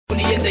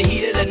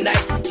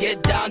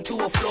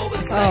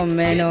Oh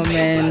man,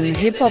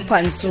 Hector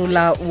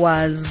Pieterson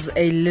was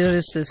a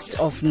lyricist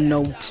of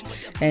note,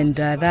 and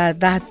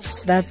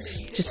that's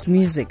just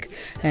music,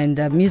 and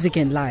Music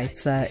and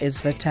Lights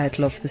is the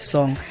title of the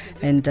song,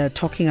 and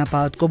talking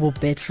about Gobo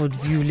Bedford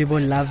View, Lebo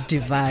Love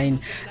Divine.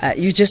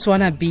 You just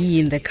want to be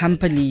in the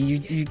company.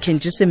 You can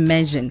just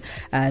imagine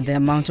the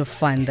amount of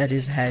fun that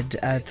is had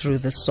through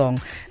the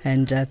song,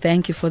 and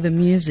thank you for the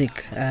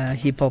music,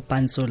 Hector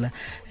Pieterson,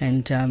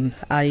 and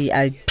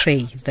I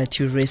pray that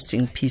you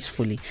resting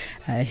peacefully.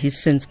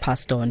 He's since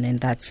passed on, and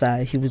that's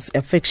he was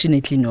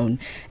affectionately known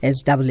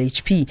as Double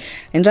HP.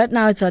 And right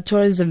now it's our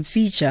tourism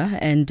feature,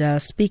 and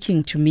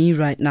speaking to me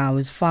right now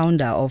is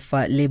founder of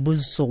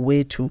Lebo's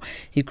Soweto.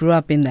 He grew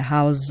up in the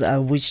house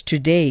which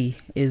today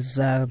is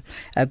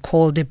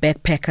called a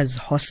backpackers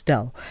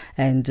hostel,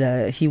 and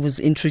he was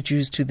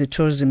introduced to the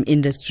tourism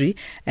industry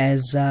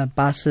as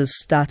buses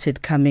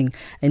started coming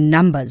in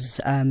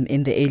numbers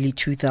in the early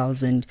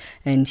 2000s,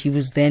 and he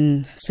was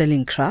then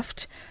selling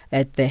craft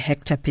at the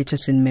Hector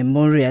Pieterson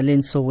Memorial in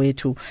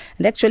Soweto,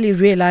 and actually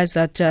realized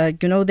that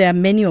there are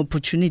many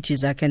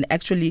opportunities. I can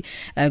actually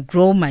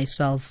grow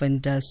myself,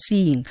 and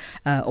seeing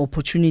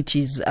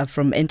opportunities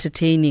from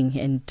entertaining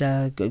and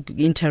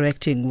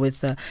interacting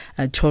with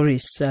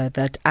tourists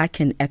that I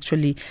can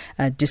actually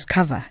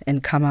discover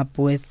and come up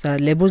with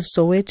Lebo's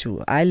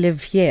Soweto. I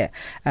live here.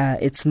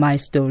 It's my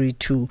story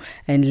too.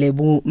 And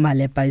Lebo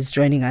Malepa is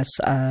joining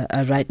us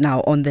right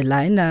now on the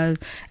line.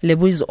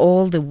 Lebo is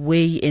all the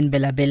way in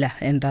Bela Bela,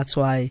 and that's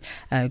why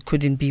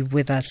couldn't be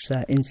with us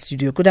in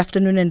studio. Good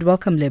afternoon and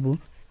welcome, Lebo.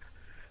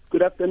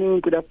 Good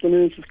afternoon,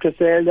 Sister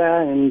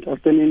Zelda, and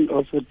afternoon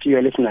also to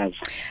your listeners.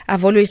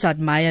 I've always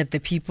admired the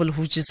people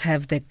who just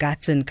have the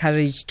guts and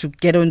courage to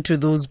get onto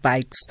those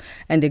bikes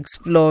and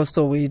explore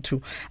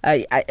Soweto.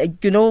 I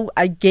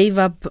gave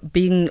up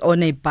being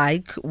on a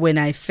bike when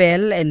I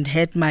fell and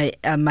hurt my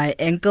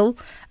ankle,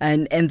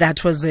 and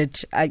that was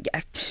it.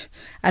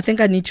 I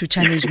think I need to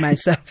challenge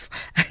myself.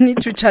 I need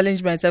to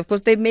challenge myself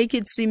because they make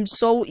it seem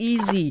so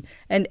easy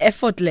and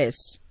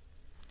effortless.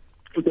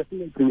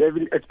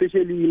 Definitely,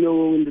 especially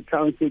in the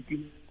township.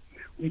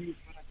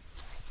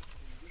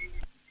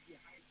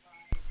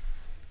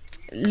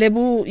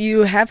 Lebo,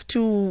 you have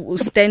to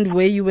stand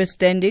where you were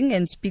standing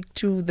and speak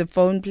to the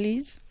phone,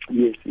 please.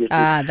 Yes.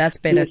 That's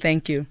better. Yes.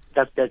 Thank you.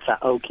 That's better.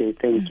 Okay,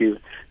 thank you.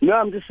 No,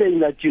 I'm just saying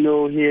that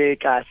here,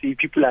 Kasi,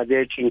 people are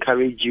there to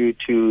encourage you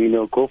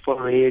to go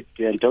for it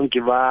and don't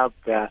give up.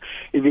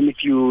 Even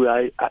if you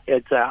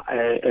it's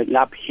an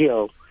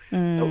uphill.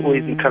 I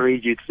always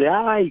encourage you to say,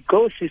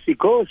 go sissy,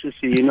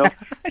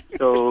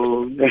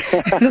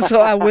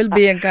 So I will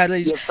be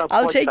encouraged.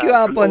 I'll take you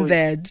up on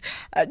that.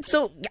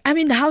 So,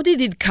 how did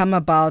it come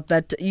about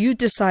that you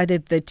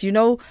decided that,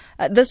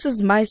 this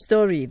is my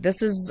story,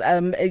 this is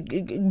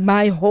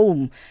my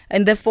home,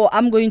 and therefore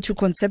I'm going to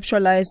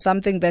conceptualize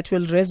something that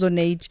will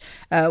resonate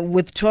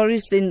with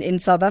tourists in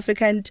South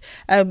Africa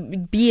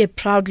and be a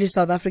proudly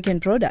South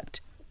African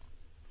product?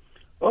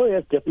 Oh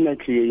yes,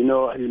 definitely.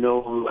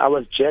 I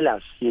was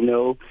jealous.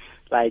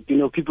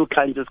 People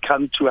can't just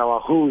come to our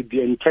hood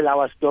and tell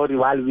our story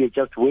while we're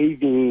just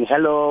waving,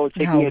 hello,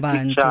 taking a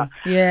picture.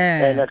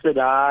 Yeah. And I said,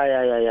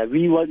 yeah.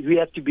 We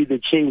have to be the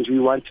change we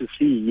want to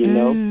see.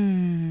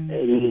 And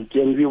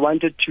we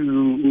wanted to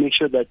make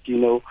sure that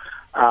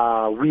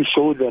we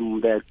show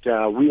them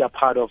that we are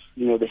part of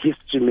the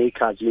history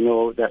makers.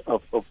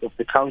 Of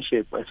the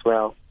township as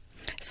well.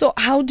 So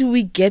how do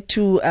we get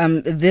to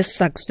this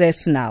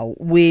success now?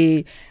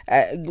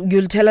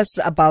 You'll tell us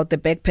about the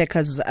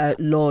Backpackers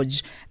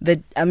Lodge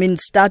that,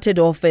 started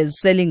off as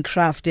selling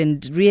craft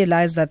and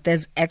realized that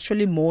there's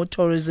actually more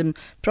tourism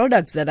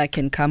products that I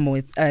can come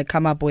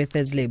up with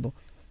as Lebo.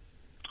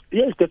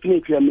 Yes,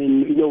 definitely.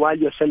 While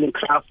you're selling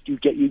craft,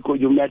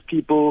 you met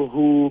people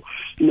who,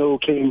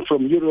 came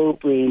from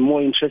Europe and more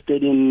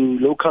interested in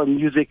local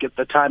music at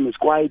the time. It's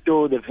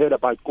Kwaito. They've heard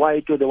about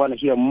Kwaito. They want to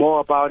hear more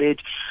about it.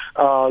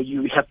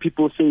 You have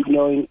people saying,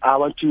 I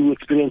want to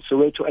experience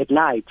Soweto at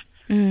night.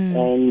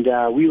 And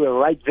we were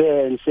right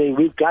there and saying,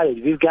 we've got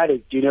it.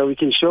 We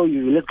can show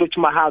you. Let's go to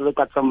my house. I've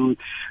got some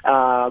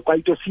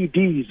Kwaito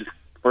CDs,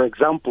 for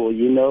example,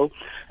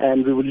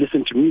 and we would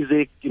listen to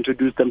music,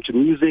 introduce them to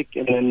music,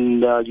 and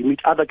then you meet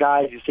other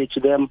guys, you say to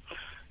them,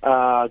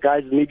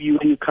 guys, maybe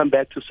when you come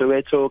back to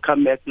Soweto,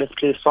 come back, let's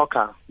play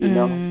soccer,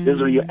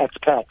 those are your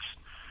expats.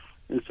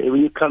 And say,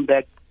 when you come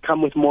back,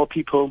 come with more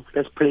people,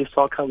 let's play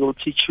soccer, we'll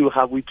teach you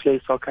how we play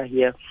soccer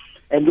here.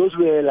 And those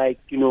were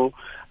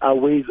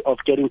ways of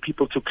getting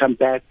people to come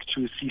back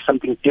to see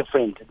something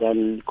different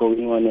than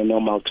going on a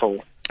normal tour.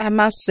 I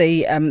must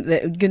say,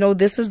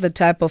 this is the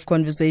type of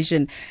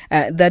conversation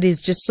that is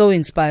just so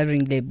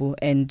inspiring, Lebo,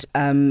 and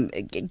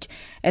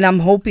I'm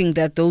hoping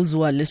that those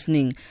who are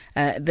listening,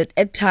 that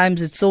at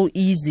times it's so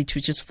easy to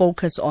just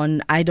focus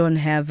on, I don't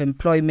have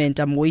employment,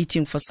 I'm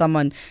waiting for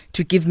someone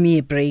to give me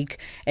a break,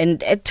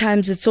 and at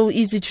times it's so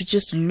easy to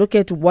just look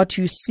at what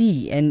you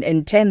see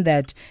and turn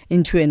that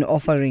into an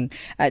offering.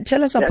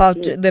 Tell us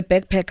about the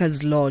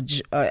Backpackers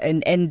Lodge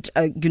and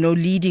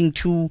leading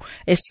to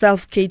a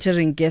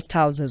self-catering guest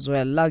house as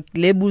well. Like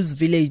Lebo's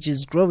village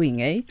is growing,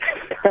 eh?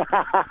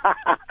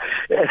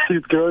 Yes,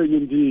 it's growing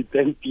indeed.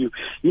 Thank you.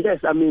 Yes,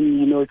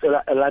 it's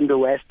Orlando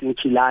West in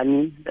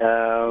Kilani,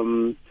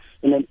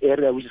 in an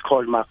area which is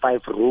called my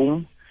 5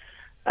 room.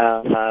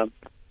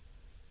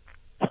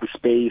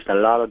 Space, a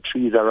lot of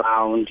trees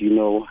around,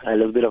 a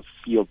little bit of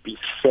beach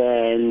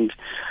sand,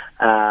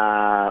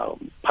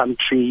 palm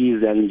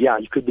trees, and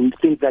you could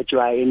think that you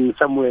are in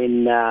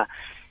somewhere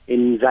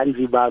in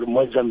Zanzibar,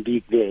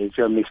 Mozambique there, if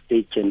you're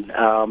mistaken.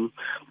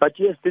 But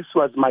yes, this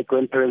was my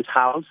grandparents'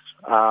 house.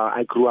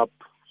 I grew up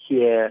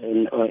here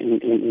in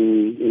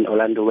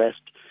Orlando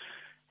West.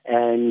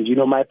 And,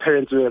 my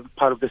parents were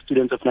part of the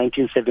students of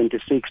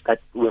 1976 that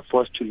were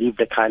forced to leave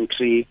the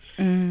country.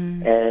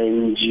 And,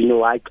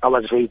 I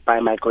was raised by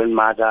my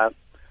grandmother.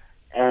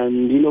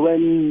 And,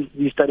 when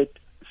we started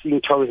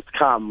seeing tourists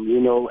come,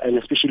 and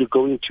especially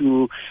going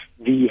to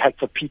the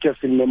Hector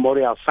Pieterson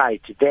Memorial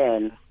Site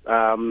then,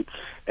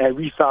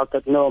 we felt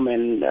that, no,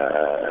 man,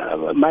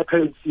 my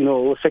parents,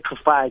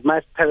 sacrificed.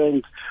 My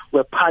parents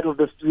were part of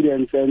the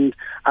students, and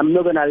I'm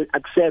not going to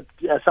accept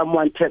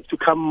someone to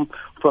come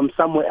from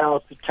somewhere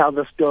else to tell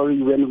the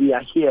story when we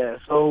are here.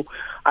 So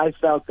I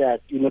felt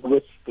that,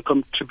 with the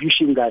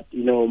contribution that,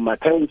 my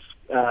parents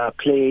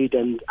played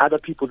and other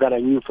people that I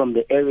knew from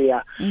the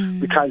area,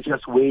 we can't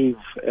just wave.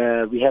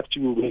 We have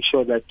to make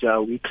sure that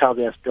we tell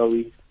their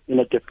story in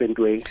a different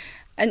way.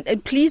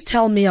 And please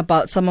tell me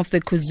about some of the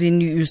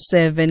cuisine you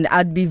serve, and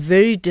I'd be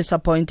very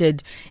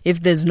disappointed if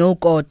there's no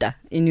kota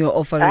in your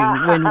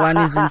offering when one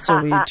is in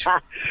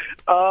Soweto.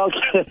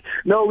 Okay.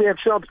 No, we have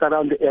shops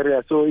around the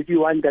area, so if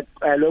you want that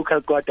local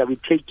kota, we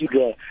take you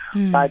there.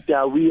 But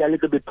we are a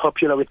little bit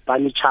popular with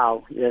bani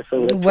chow. Yeah,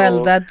 so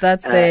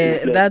that's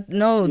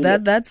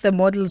the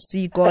Model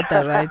C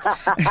kota, right?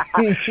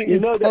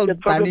 It's called the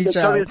bani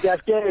chow. Tourists, they are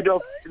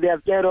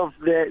scared of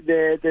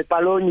the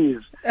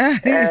palonis.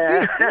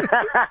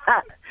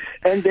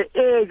 And the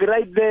egg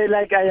right there,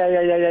 like,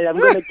 I'm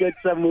going to gain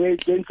some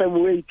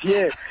weight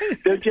here.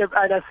 Don't you have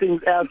other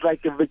things else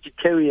like a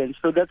vegetarian?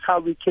 So that's how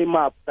we came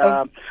up.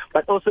 But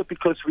also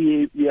because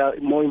we are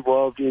more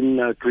involved in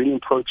a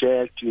greening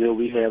project.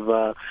 We have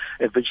a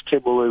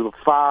vegetable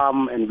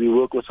farm, and we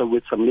work also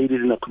with some ladies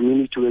in the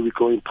community where we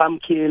grow in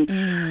pumpkin.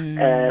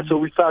 So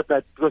we thought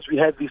that because we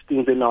have these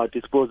things in our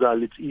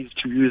disposal, it's easy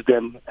to use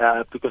them,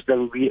 because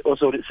then we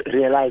also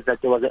realized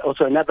that there was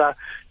also another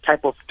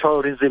type of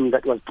tourism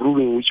that was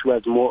brewing, which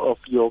was more of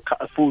your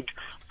food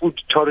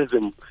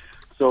tourism.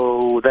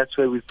 So that's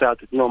where we felt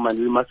that, no, man,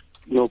 we must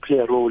play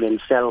a role and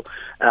sell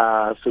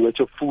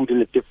Soweto food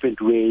in a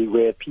different way,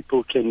 where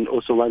people can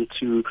also want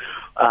to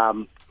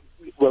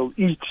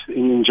eat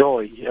and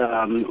enjoy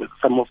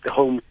some of the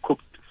home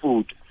cooked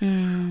food. So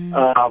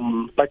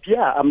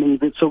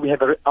we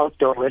have an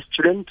outdoor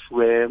restaurant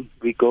where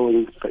we go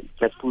and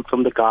get food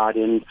from the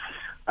garden,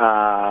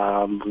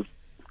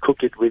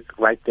 cook it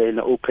right there in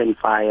the open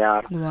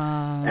fire.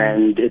 Wow.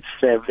 And it's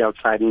served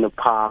outside in the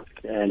park,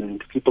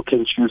 and people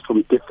can choose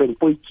from different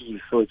boikies.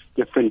 So it's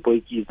different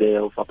boikies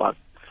there of about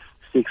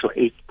 6 or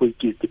 8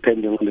 boikies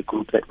depending on the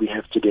group that we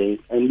have today.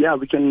 And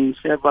we can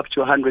serve up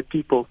to 100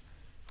 people.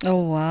 Oh,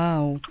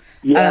 wow.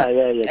 Yeah.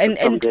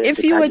 And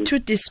if you were to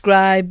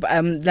describe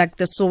like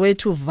the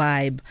Soweto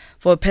vibe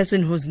for a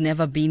person who's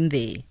never been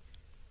there.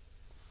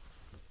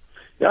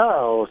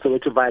 Oh,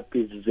 Soweto vibe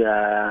is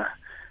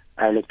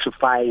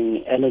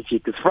electrifying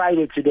energy. It's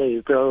Friday today,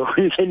 so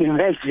you can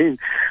imagine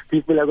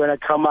people are going to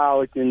come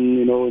out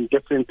in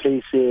different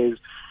places,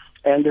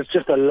 and there's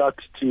just a lot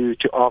to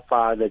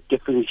offer. The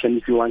definition,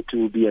 if you want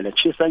to be in a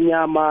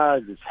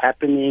chisanyama, it's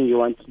happening. You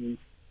want to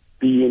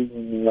be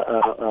in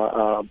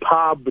a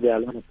pub, there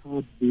are a lot of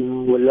food, a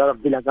lot of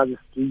Vilagazi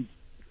street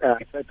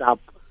set up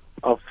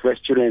of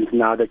restaurants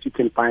now that you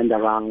can find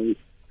around,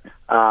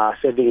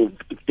 serving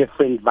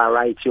different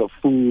variety of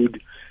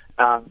food,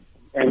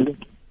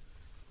 and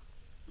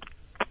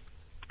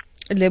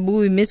Lebo,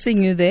 we're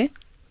missing you there.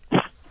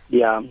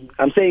 Yeah,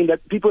 I'm saying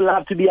that people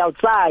love to be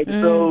outside,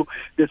 so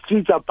the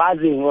streets are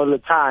buzzing all the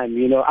time,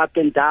 up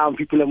and down,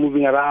 people are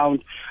moving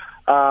around.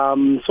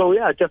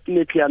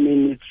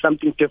 Definitely, it's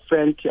something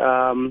different.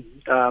 The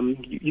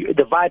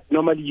vibe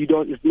normally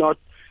is not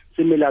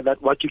similar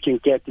that what you can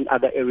get in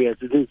other areas.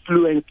 It's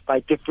influenced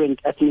by different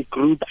ethnic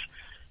groups.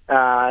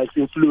 It's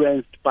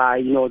influenced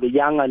by, the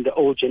young and the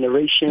old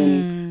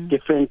generation,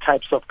 different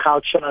types of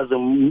cultures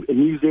and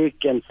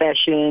music and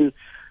fashion.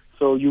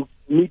 So you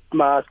meet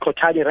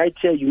Skotani right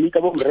here, you meet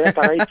Lebo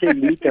Malepa right here,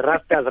 you meet the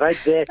Rastas right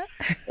there,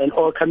 and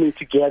all coming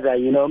together,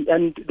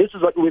 And this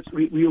is what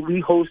we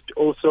host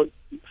also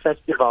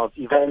festivals,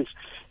 events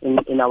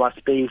in our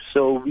space.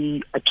 So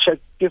we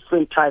attract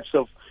different types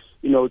of,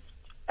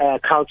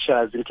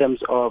 cultures in terms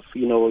of,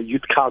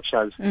 youth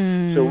cultures.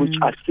 So which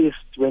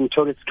assist when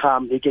tourists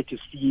come, they get to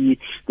see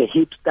the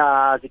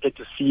hipsters, they get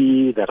to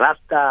see the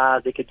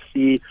rastas, they get to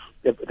see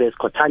the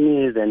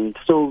Kotanis, and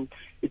so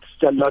it's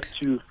a lot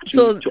to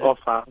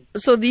offer.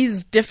 So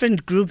these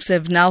different groups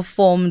have now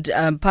formed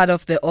part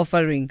of the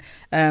offering.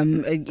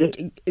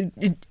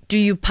 Do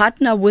you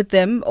partner with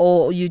them,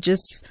 or you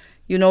just,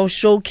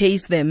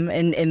 showcase them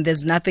and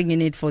there's nothing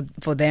in it for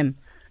them?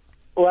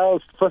 Well,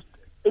 first,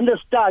 in the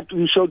start,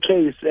 we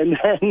showcase, and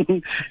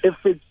then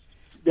if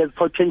there's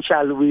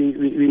potential,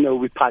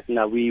 we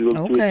partner. We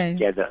will do it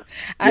together.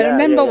 I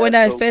remember when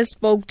I first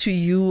spoke to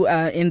you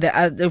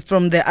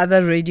from the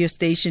other radio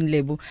station,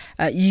 Lebo,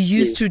 you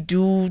used to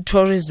do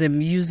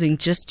tourism using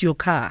just your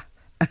car.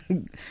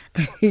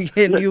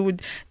 And you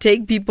would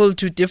take people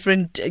to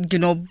different,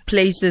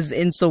 places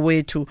in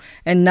Soweto.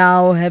 And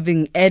now,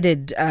 having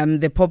added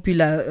the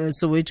popular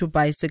Soweto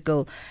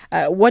bicycle,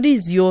 what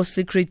is your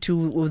secret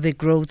to the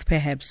growth,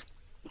 perhaps?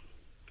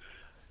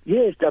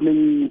 Yes,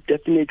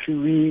 definitely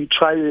we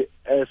try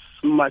as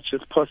much as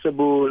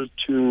possible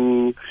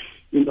to,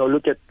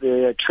 look at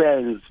the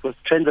trends, because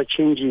trends are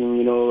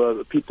changing,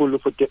 people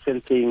look for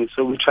different things.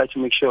 So we try to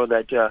make sure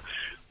that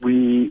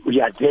we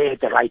are there at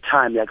the right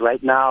time. Like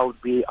right now,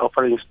 we're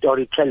offering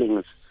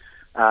storytellings.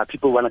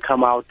 People want to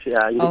come out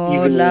in the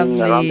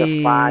evening around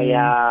the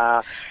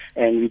fire,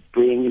 and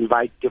we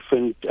invite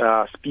different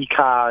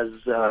speakers,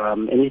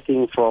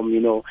 anything from,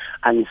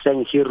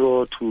 unsung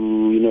hero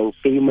to,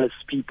 famous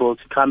people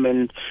to come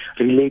and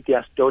relate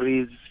their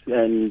stories.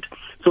 And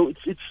so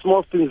it's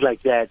small things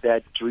like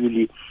that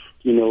really,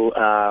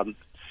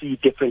 see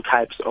different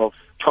types of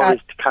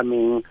tourists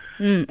coming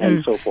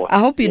and so forth. I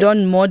hope you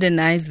don't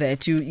modernize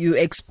that. You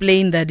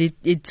explain that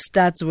it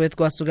starts with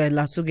Kwasuka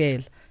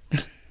Lasugel.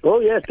 Oh,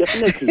 yes,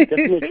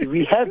 definitely.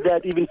 We have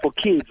that even for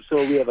kids. So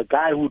we have a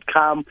guy who would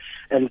come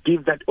and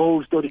give that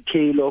old story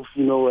tale of,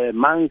 a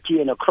monkey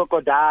and a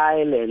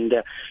crocodile. And,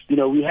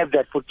 we have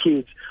that for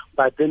kids.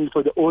 But then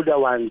for the older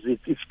ones,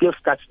 it still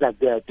starts like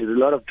that. There's a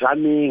lot of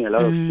drumming, a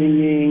lot of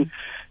singing,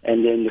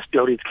 and then the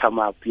stories come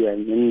up.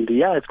 And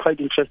it's quite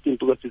interesting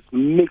because it's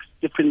mixed,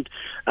 different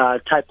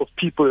type of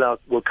people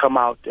will come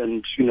out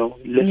and,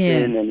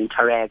 listen and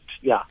interact.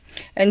 Yeah.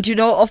 And,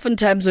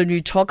 oftentimes when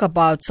we talk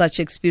about such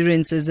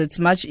experiences, it's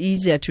much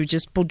easier to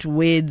just put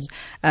words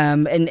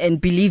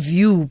and believe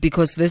you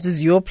because this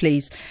is your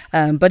place.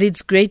 But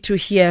it's great to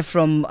hear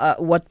from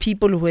what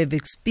people who have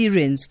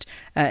experienced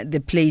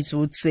the place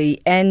would say.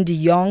 Andy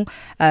Young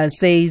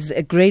says,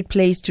 a great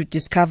place to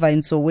discover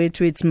in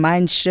Soweto. It's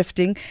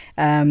mind-shifting.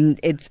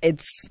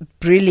 It's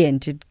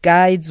brilliant. It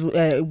guides,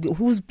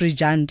 who's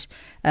brilliant,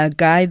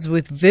 guides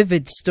with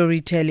vivid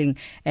storytelling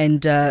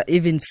and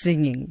even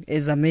singing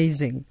is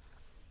amazing.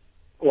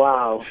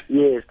 Wow,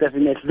 yes,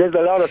 definitely. There's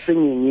a lot of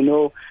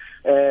singing,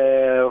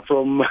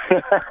 from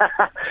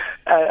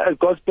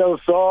gospel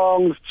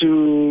songs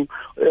to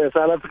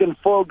South African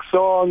folk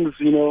songs,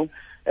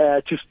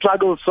 to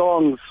struggle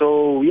songs.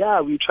 So,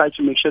 we try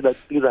to make sure that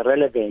things are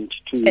relevant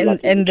to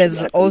And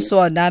there's also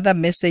another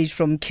message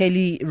from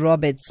Kelly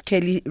Roberts.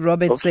 Kelly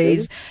Roberts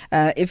says,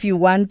 if you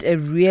want a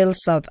real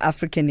South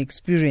African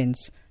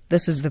experience,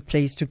 this is the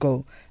place to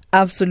go.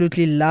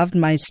 Absolutely loved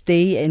my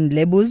stay in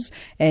Lebo's,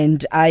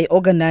 and I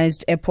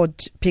organized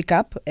airport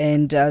pickup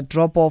and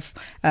drop off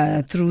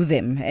through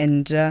them,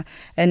 and an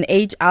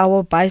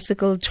 8-hour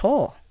bicycle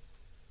tour.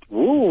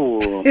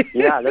 Ooh,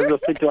 yeah, those are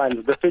fit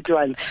ones. The fit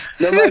ones.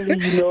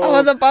 Normally, I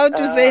was about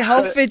to say,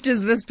 how fit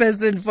is this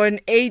person for an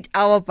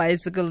 8-hour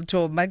bicycle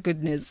tour? My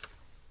goodness.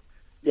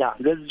 Yeah,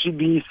 there should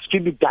be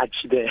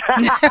Dutch there.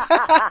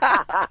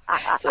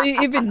 So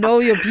you even know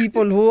your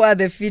people who are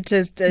the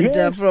fittest and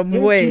from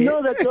where? You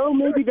know that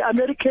maybe the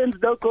Americans,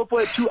 they'll go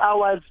for 2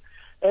 hours,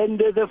 and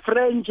the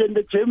French and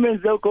the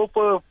Germans, they'll go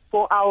for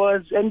 4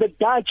 hours, and the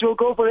Dutch will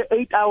go for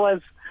 8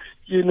 hours,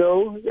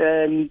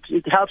 and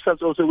it helps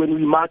us also when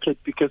we market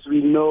because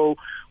we know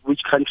which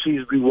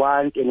countries we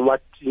want and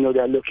what,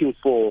 they're looking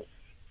for.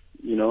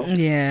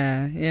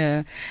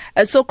 Yeah.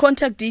 So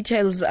contact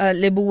details,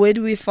 Lebo, where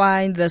do we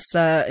find this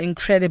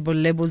incredible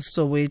Lebo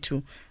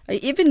Soweto?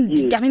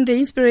 The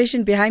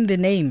inspiration behind the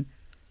name.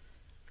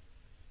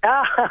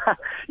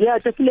 Yeah,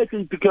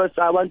 definitely, because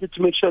I wanted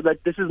to make sure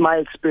that this is my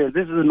experience.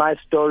 This is my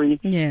story.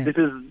 Yeah. This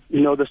is,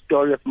 the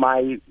story of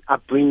my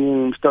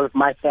upbringing, story of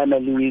my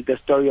family, the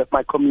story of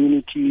my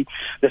community,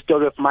 the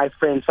story of my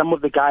friends. Some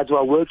of the guys who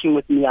are working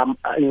with me are,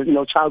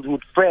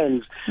 childhood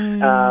friends.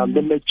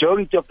 The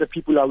majority of the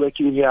people who are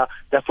working here,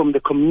 they're from the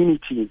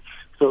community.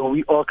 So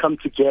we all come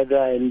together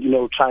and,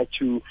 try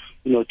to,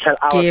 tell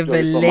our give story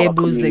a from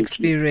Lebo's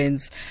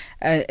experience.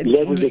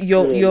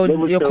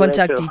 Your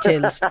contact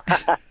details.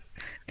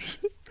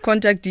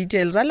 Contact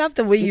details. I love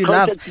the way you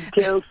laugh. Contact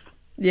details.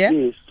 Yeah.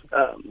 Yes.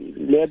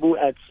 Lebo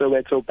at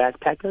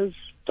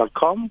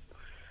SowetoBackpackers.com.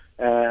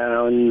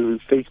 On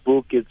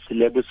Facebook, it's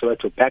Lebo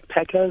Soweto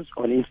Backpackers.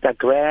 On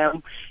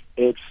Instagram,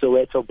 it's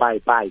Soweto by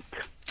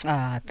Bike.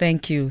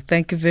 Thank you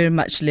very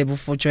much, Lebo,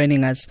 for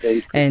joining us.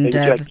 Thank you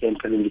again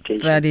for the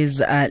invitation. That is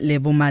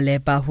Lebo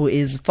Malepa, who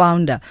is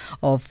founder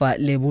of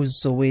Lebo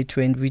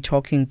Soweto, and we're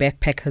talking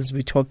backpackers.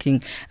 We're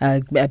talking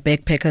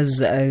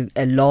backpackers,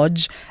 a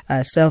lodge,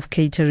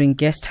 self-catering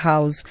guest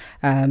house,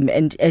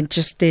 and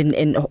just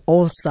an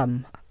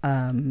awesome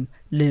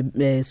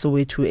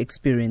Soweto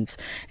experience.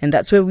 And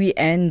that's where we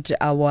end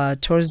our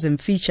tourism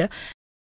feature.